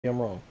I'm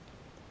wrong.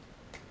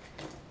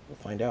 We'll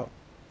find out.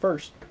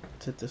 First,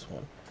 let's hit this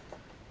one.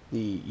 The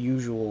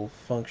usual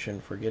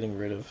function for getting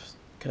rid of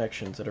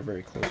connections that are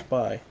very close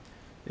by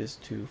is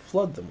to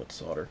flood them with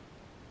solder.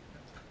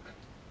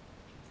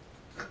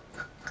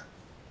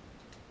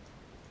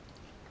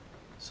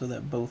 So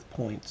that both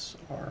points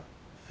are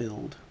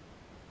filled.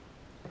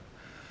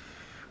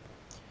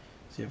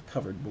 So you've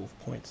covered both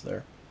points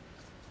there.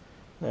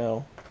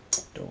 Now,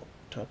 don't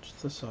touch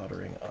the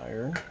soldering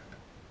iron. There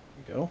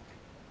you go.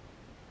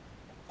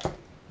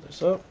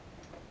 This up.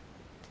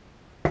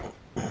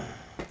 Apply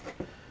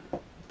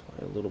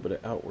a little bit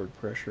of outward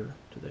pressure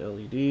to the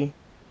LED.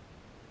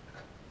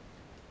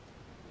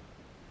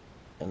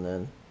 And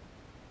then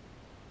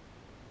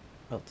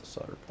out the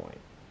solder point.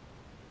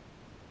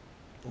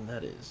 And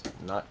that is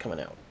not coming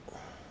out.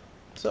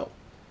 So,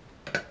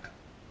 yeah,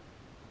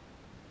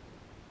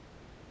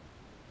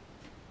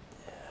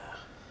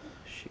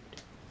 shoot.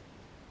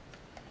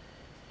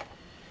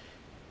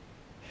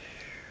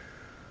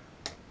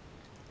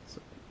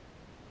 So,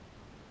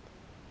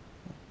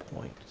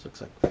 point,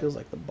 looks like, feels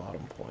like the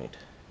bottom point.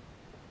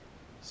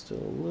 Still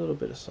a little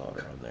bit of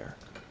solder on there.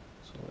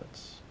 So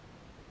let's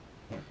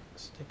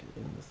stick it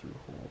in the through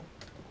hole.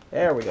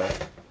 There we go.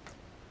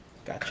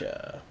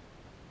 Gotcha.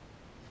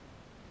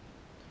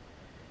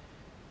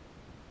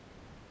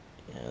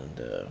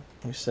 And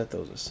we set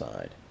those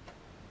aside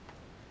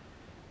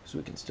so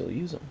we can still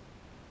use them.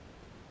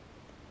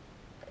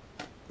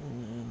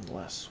 And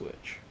last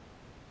switch.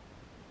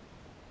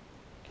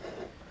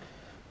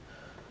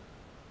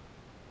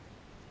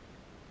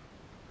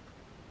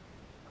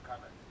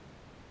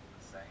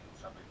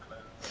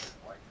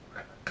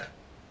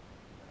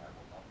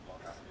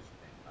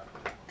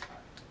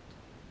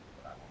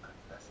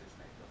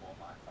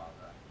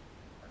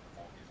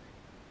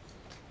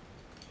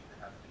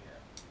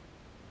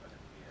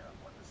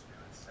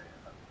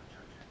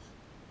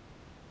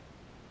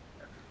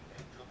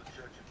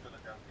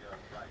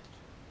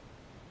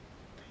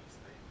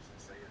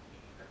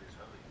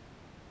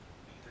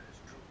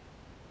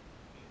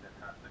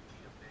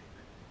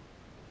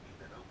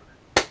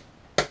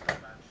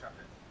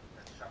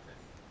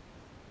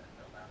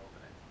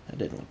 That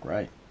didn't look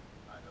right.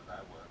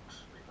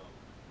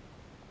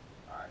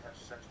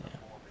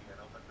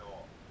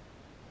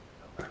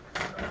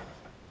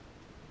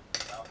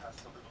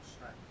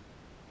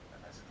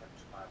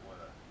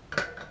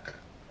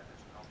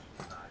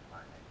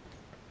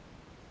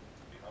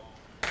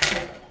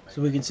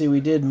 So we can see we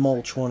did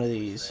mulch one of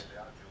these.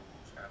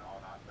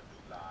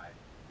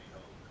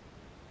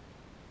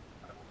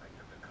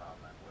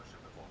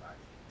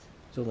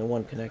 There's only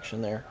one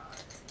connection there.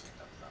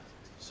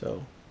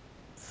 So,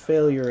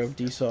 failure of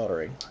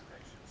desoldering.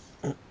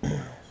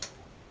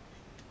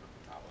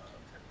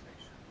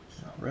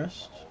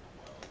 Rest.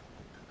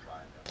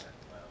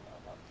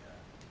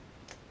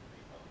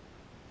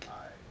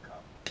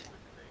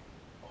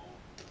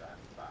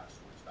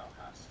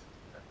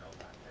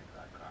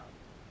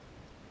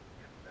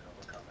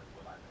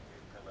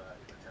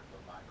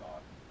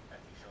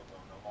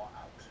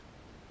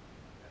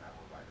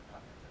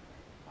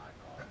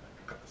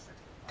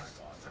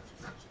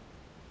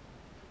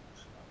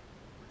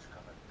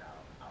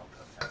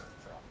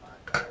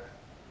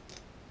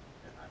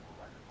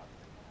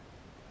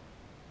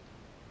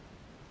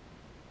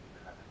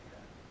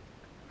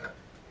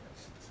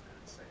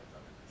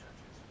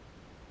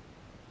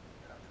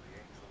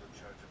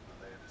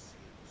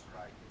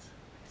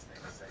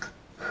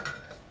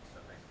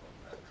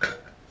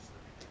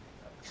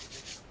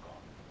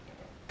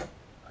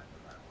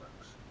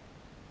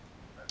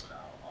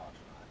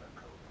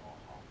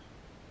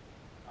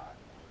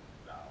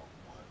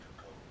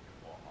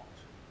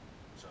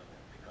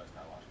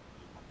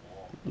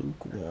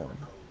 Lukewarm.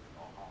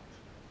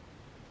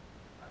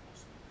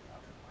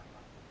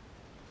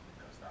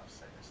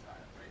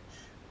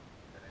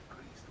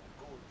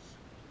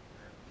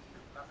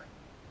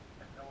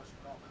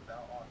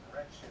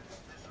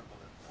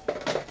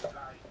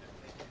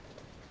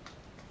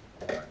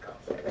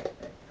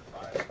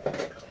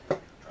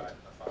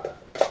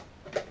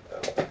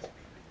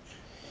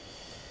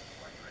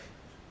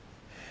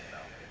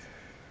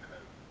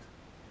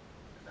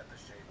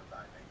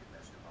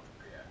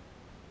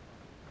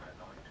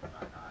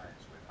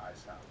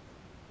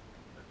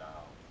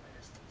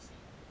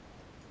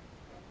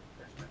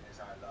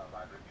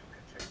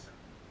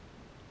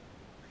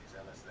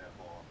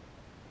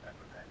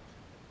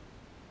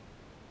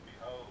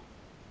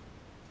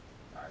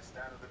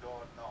 Stand at the door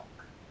and knock.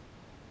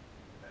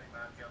 If any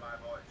man hear my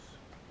voice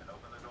and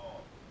open the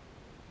door,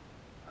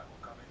 I will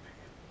come into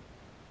him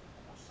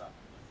and will sup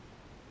with you.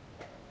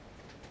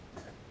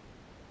 If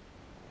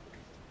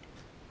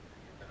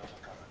he have been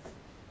overcometh,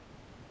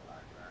 will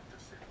I grant to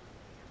sit with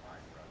me in my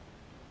throne,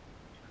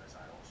 even as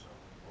I also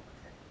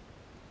overcame.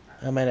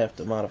 I might have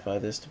to modify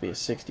this to be a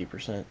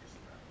 60%.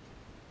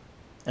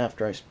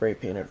 After I spray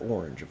paint it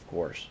orange, of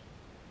course.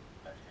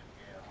 Let him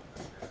hear what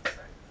the Spirit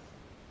saith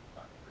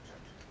unto the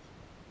churches.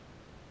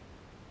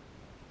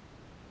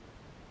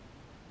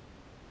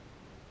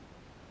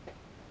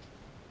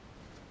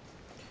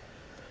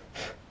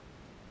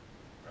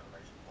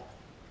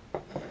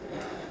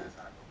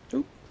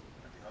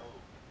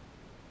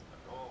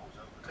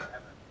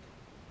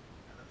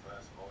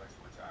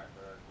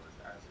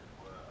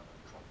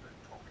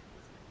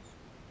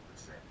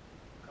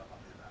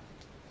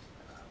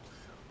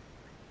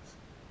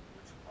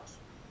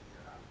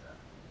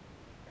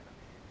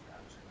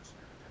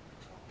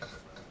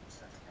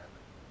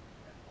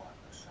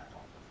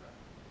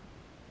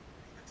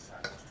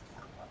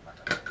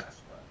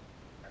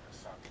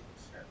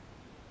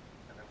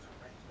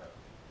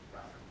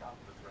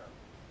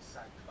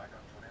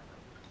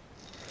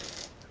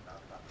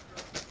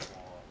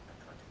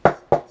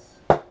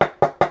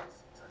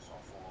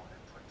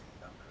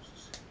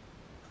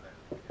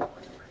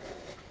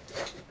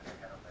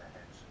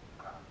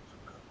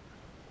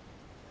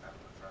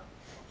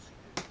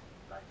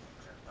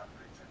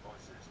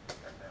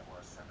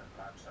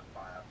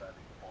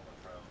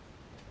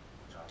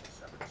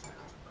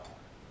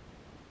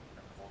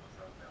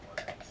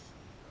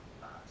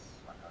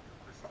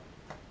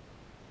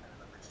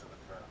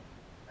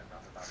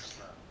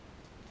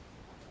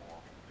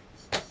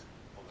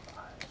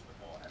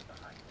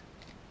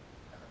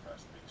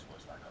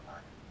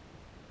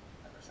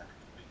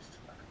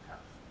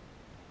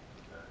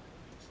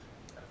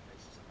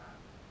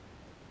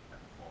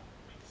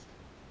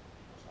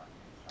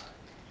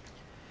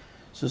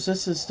 So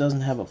since this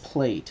doesn't have a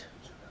plate,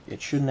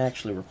 it shouldn't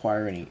actually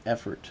require any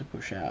effort to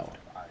push out.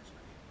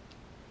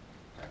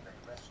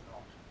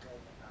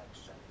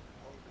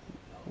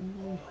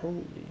 Holy,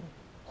 holy,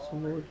 it's the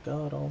Lord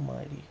God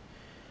Almighty.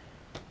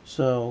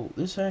 So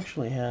this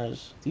actually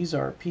has, these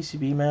are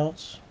PCB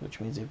mounts, which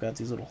means they've got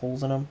these little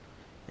holes in them,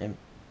 and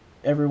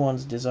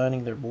everyone's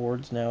designing their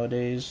boards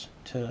nowadays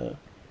to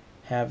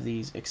have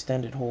these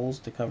extended holes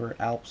to cover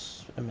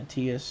Alps and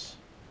Matthias,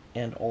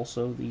 and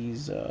also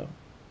these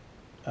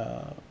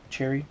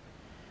cherry.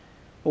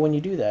 But when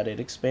you do that, it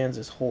expands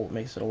this hole, it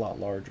makes it a lot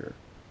larger.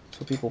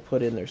 So people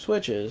put in their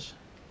switches,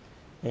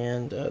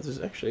 and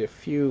there's actually a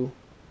few,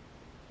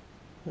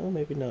 well,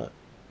 maybe not.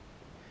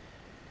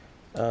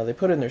 They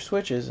put in their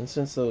switches, and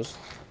since those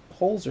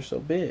holes are so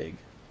big,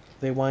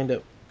 they wind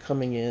up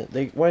coming in,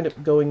 they wind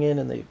up going in,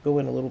 and they go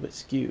in a little bit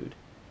skewed.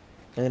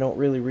 And they don't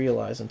really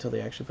realize until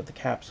they actually put the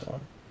caps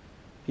on.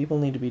 People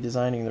need to be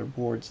designing their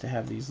boards to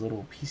have these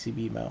little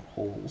PCB mount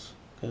holes,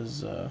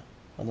 because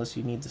unless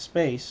you need the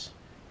space,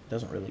 it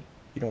doesn't really,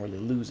 you don't really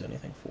lose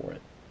anything for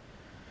it.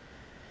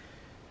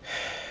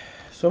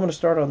 So I'm going to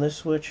start on this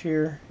switch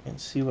here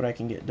and see what I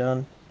can get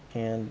done,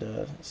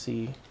 and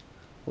see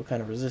what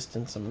kind of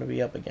resistance I'm going to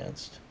be up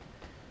against.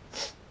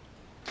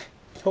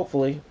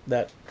 Hopefully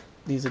that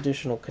these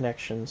additional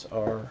connections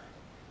are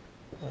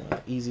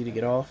easy to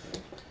get off,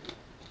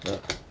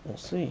 but we'll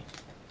see.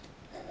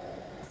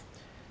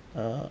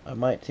 I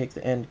might take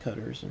the end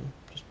cutters and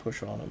just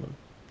push on them and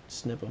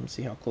snip them,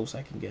 see how close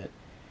I can get.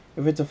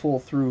 If it's a full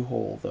through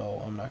hole,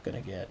 though, I'm not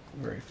going to get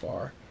very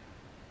far.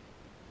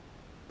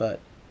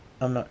 But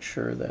I'm not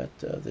sure that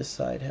this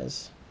side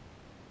has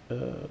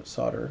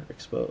solder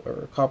exposed,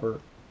 or copper,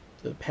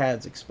 the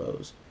pads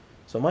exposed.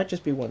 So it might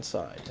just be one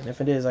side. And if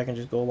it is, I can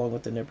just go along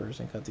with the nippers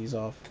and cut these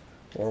off.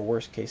 Or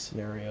worst case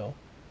scenario,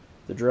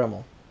 the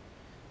Dremel.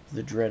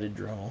 The dreaded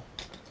Dremel.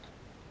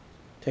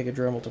 Take a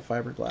Dremel to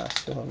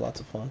fiberglass. You'll have lots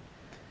of fun.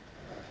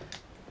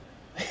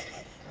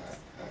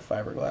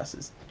 Fiberglass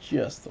is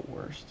just the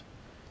worst.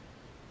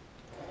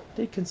 I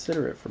did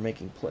consider it for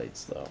making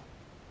plates, though.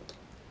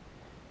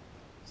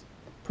 It's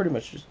pretty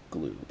much just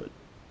glue, but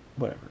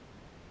whatever.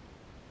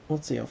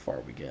 Let's see how far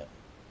we get.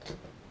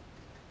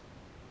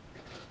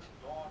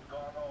 Lord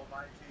God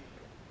Almighty,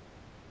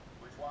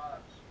 which was,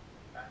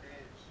 and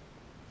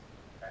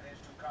is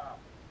to come.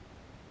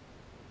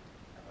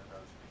 And when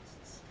those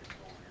beasts get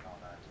glory and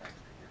honor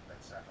next to him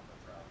that sat on the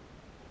throne,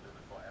 who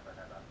liveth forever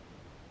and ever,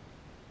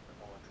 the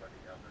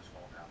 420 elders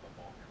fall down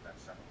before him that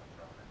sat on the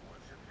throne and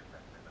worship him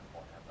that liveth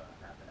forever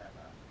and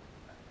ever,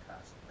 and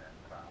cast their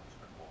crowns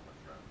before the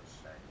throne,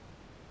 saying,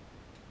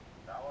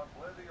 Thou art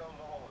worthy, O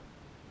Lord,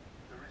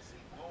 to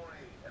receive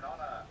glory and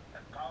honor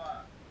and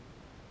power.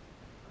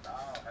 For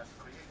thou hast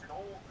created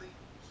all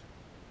things,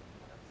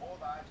 and for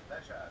thy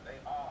pleasure they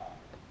are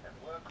and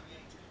were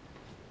created.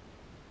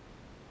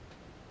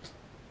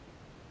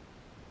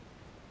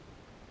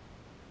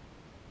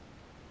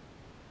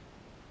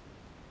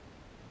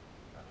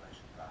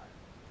 Revelation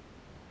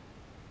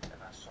 5.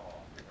 And I saw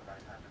in the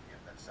right hand of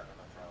him that sat on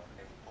the throne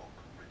a book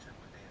written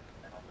within,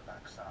 and on the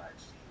backside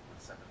sealed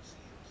with 7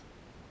 seals.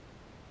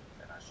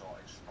 And I saw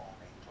a strong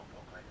angel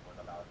proclaiming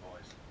with a loud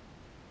voice,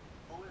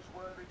 Who is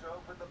worthy to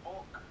open the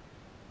book,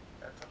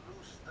 and to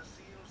loose the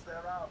seals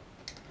thereof?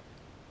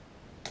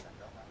 And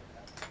no man in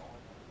heaven or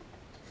in earth,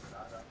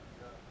 neither under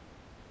the earth,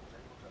 was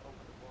able to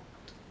open the book,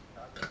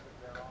 neither to look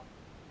thereon.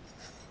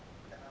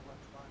 And I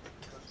wept much,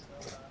 because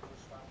no man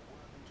was found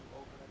worthy to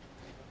open and to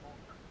read the book,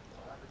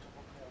 or either to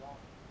look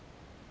thereon.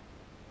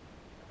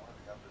 And one of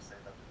the elders said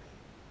unto me,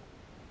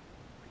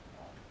 Weep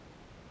not,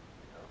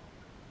 behold,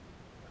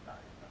 the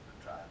Lion of the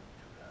tribe of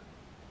Judah,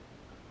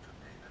 the root of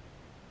David,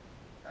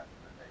 hath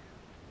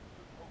prevailed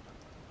to open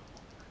the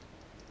book,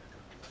 and to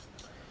loose the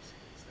 7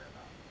 seals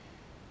thereof.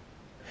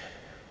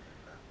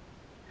 And I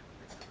beheld, in the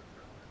midst of the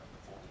throne and of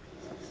the 4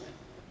 beasts,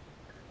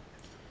 and in the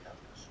midst of the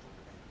elders stood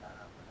a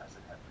lamb as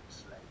it had been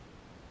slain,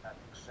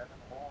 having 7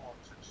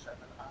 horns and 7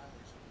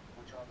 eyes,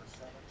 which are the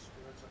 7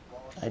 spirits of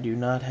God. I do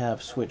not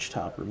have switch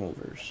top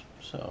removers,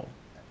 so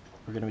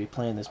we're going to be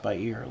playing this by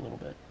ear a little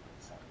bit.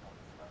 Sat upon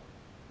the throne.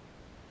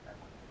 And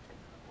when he had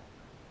taken the book,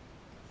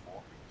 the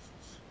 4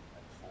 beasts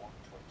and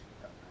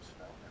 24 elders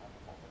fell down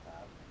before the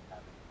Lamb,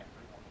 having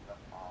every one of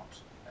them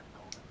harps and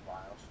golden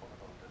vials full of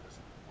odors,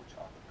 which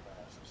are the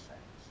prayers of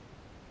saints.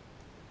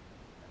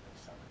 And they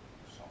sung a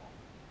new song,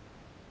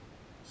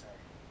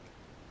 saying,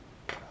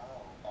 Thou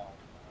art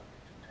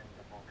worthy to take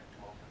the book and to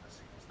open the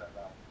seals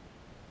thereof.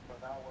 For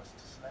thou wast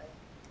slain,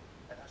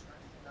 and hast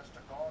redeemed us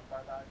to God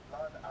by thy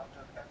blood out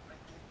of every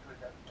kindred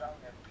and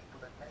tongue and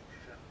people and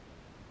nation,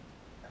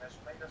 and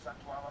hast made us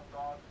unto our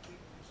God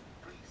kings and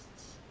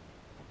priests,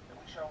 and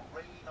we shall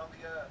reign on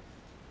the earth.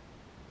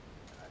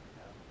 And I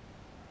beheld,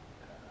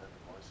 and I heard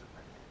the voice of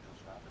many angels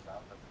round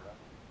about the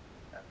throne,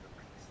 and the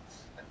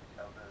beasts and the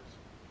elders,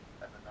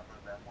 and the number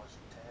of them was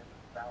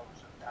 10,000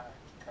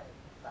 times 10,000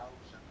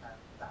 and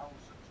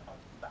thousands of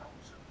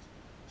thousands,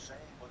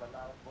 saying with a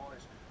loud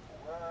voice,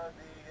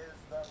 Worthy is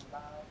the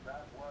Lamb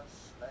that was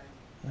slain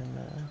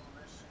Amen. to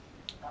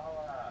receive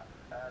power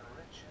and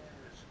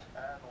riches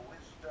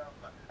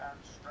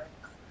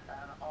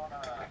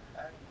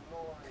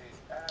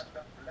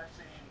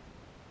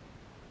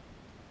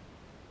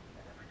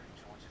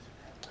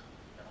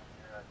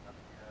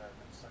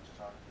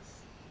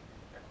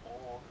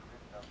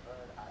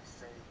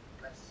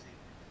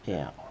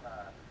Yeah,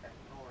 honor and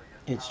glory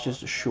and it's power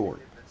just a be unto short.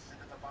 him that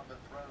sitteth upon the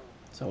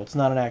throne So it's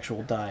not an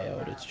actual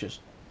diode, it's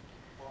just...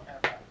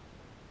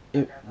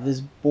 forever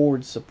This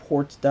board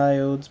supports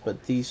diodes,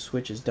 but these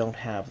switches don't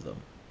have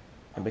them.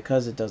 And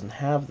because it doesn't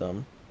have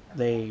them,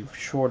 they've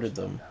shorted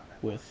them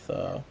with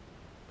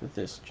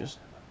this just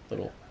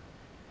little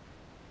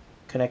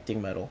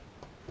connecting metal.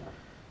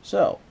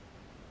 So,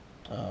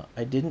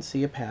 I didn't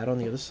see a pad on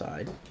the other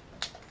side,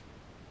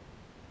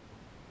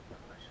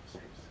 Revelation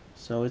 6.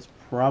 so it's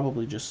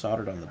probably just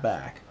soldered on the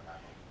back,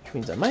 which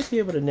means I might be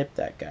able to nip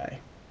that guy.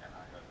 And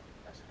I heard,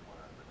 as it were,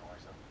 the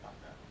noise of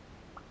thunder.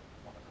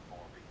 One of the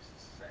four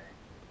beasts saying,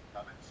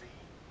 Come and see.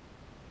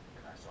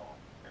 And I saw,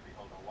 and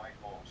behold, a white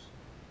horse,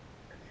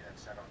 and he that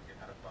sat on him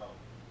had a bow,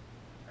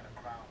 and a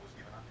crown was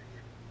given unto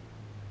him.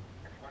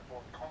 And he went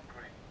forth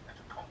conquering and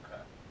to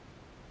conquer.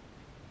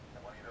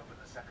 And when he had opened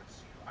the second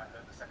seal, I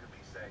heard the second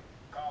beast say,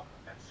 Come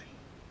and see.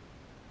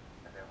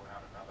 And there went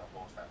out another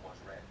horse that was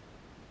red,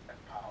 and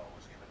power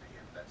was given to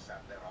him that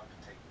sat thereon to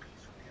take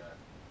peace from the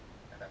earth,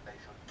 and that they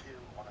should kill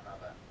one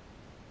another.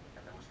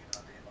 And there was given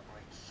unto him a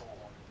great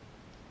sword.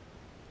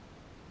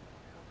 And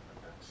when he opened the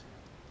third seal,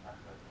 I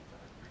heard the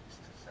third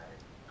beast say,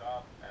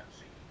 Come and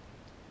see.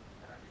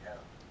 And I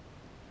beheld,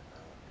 and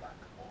lo, a black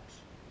horse,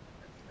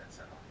 and he that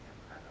sat on him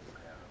had a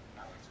pair of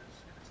balances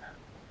in his hand.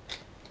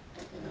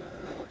 And I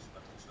heard a voice in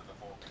the midst of the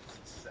four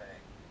beasts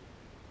saying,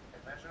 A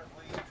measure of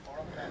wheat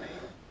for a penny,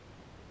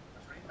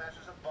 and 3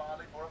 measures of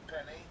barley for a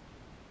penny,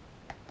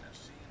 and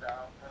see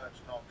thou purge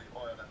not the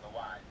oil and the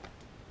wine.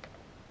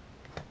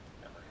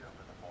 And when he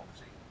opened the fourth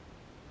seal,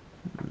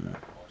 I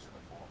heard the voice of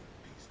the fourth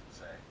beast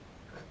say,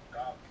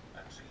 Come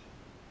and see.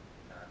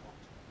 And I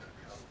looked, and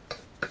behold,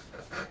 a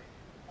pale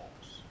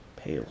horse.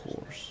 Pale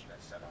horse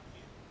That sat on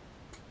him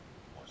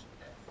was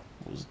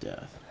death. was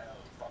death. And hell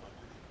followed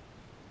with him.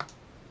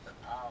 And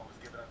power was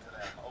given unto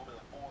them over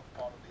the fourth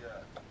part of the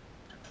earth,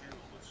 to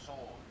kill with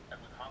sword, and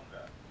with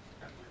hunger,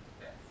 and with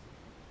death,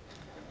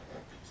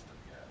 the beast of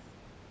the earth.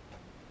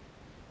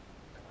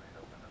 And when it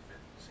opened the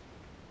fifth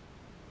seal,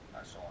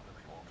 I saw under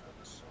the altar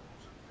the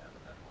souls of them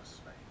that were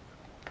slain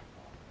for the word of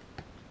God,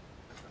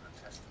 and for the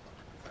testimony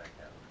which they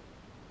held.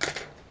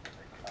 And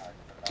they cried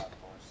with a loud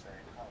voice,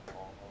 saying, How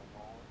long, O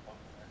Lord,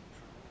 holy and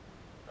true,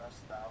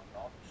 dost thou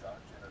not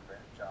judge and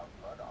avenge our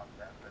blood on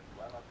them that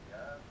dwell on the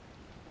earth?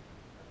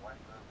 And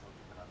white robes were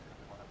given unto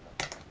every one of them.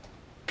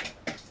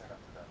 And they said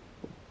unto them,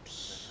 They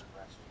should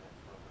rest yet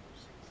for a little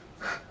season,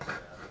 because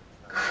their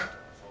birth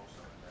was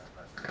also in their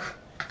presence,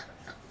 and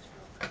should be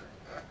killed the same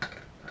day.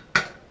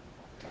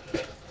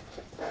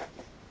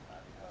 I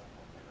beheld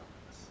when they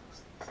opened the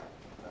sixth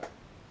seal, lo,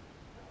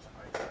 there was a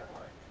great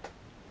earthquake,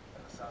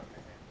 and the sun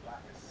became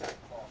black as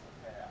sackcloth of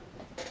hair,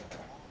 and the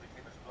moon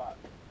became as blood,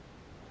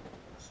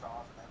 and the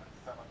stars of heaven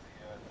fell unto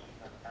the earth,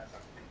 even as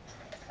a fig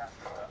tree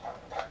casteth her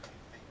unripe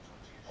figs when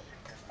she is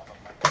shaken of a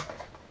mighty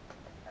wind.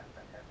 And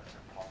the heavens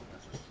departed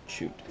as a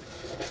Shoot.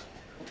 scroll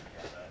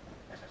together,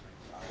 and every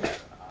cloud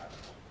and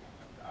island were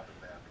moved out of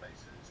their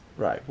places.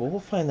 Right, well, we'll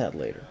find that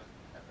later.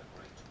 And the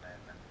great men,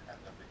 and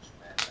the rich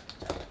men,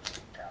 and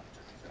the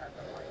captains, and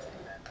the mighty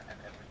men, and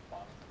every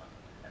bondman,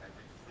 and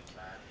every free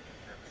man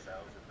hid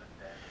themselves in the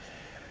dens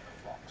and in the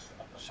rocks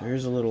of the So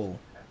here's a little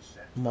mountains, and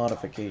said to the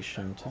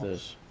modification mountains to and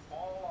this. rocks,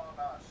 Fall on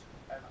us,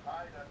 and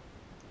hide us.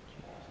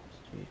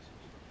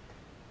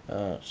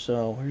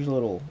 So here's a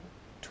little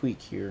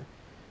tweak here.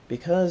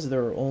 Because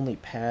there are only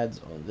pads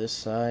on this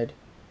side,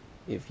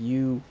 if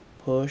you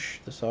push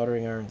the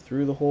soldering iron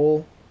through the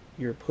hole,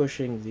 you're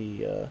pushing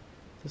the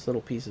this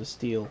little piece of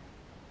steel,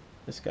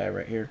 this guy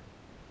right here,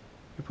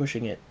 you're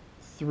pushing it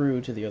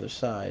through to the other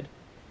side,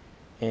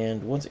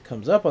 and once it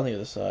comes up on the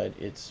other side,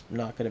 it's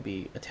not going to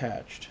be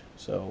attached.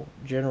 So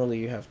generally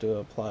you have to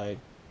apply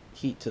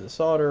heat to the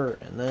solder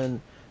and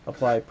then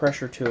apply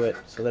pressure to it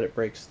so that it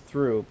breaks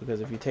through,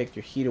 because if you take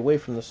your heat away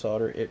from the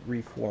solder, it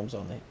reforms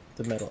on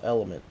the metal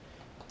element.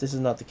 This is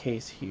not the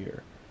case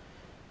here,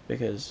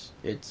 because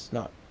it's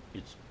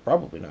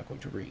probably not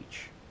going to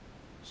reach.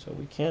 So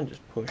we can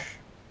just push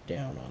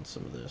down on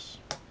some of this.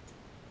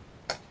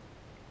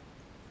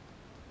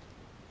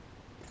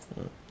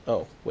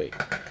 Oh, wait.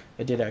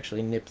 I did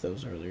actually nip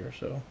those earlier,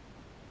 so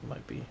it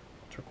might be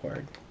what's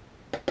required.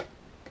 There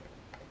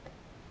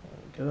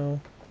we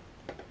go.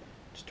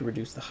 Just to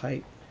reduce the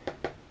height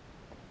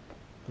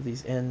of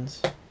these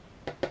ends.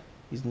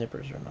 These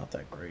nippers are not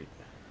that great.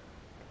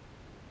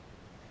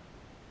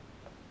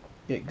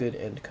 Get good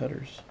end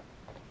cutters.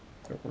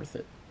 They're worth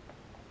it.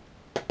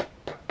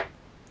 There's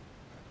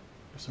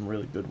some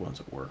really good ones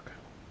at work.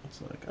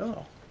 It's like,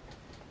 oh,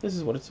 this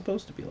is what it's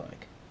supposed to be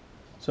like.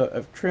 So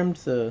I've trimmed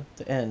the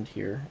end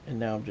here, and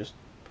now I'm just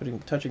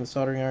touching the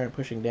soldering iron and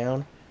pushing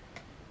down,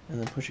 and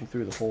then pushing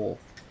through the hole.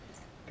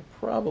 You can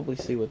probably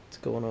see what's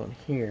going on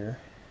here.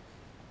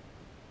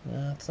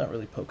 It's not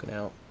really poking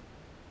out,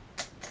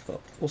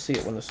 but we'll see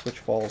it when the switch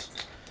falls.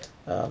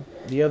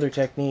 The other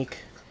technique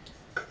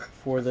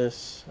for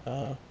this,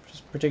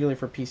 just particularly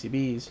for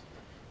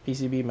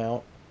PCB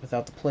mount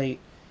without the plate,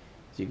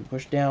 is you can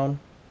push down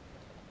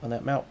on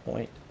that mount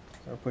point,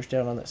 or push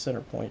down on that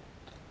center point,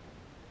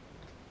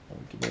 And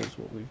we can use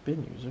what we've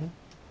been using.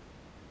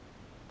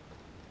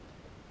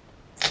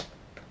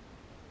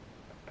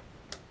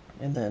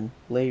 And then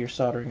lay your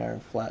soldering iron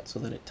flat so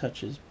that it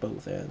touches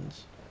both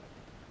ends.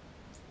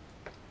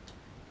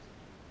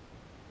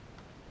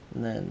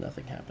 And then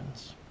nothing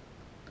happens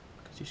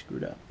because you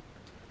screwed up.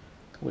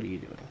 What are you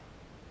doing?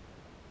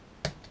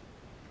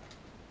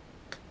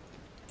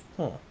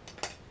 Huh.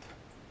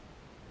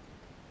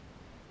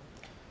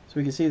 So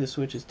we can see the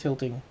switch is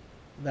tilting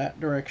that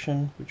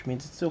direction, which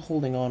means it's still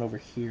holding on over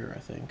here, I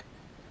think.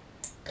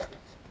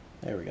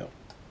 There we go.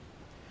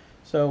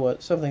 So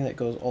something that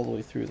goes all the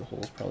way through the hole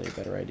is probably a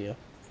better idea.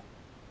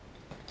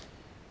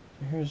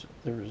 So here's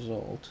the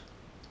result.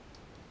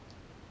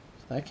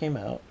 So that came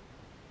out.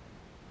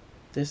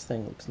 This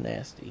thing looks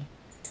nasty.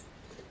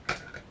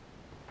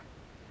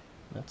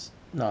 That's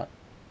not,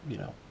 you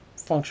know,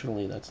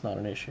 functionally that's not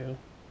an issue.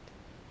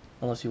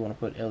 Unless you want to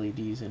put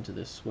LEDs into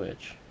this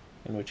switch,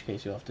 in which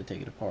case you'll have to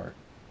take it apart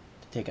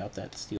to take out that steel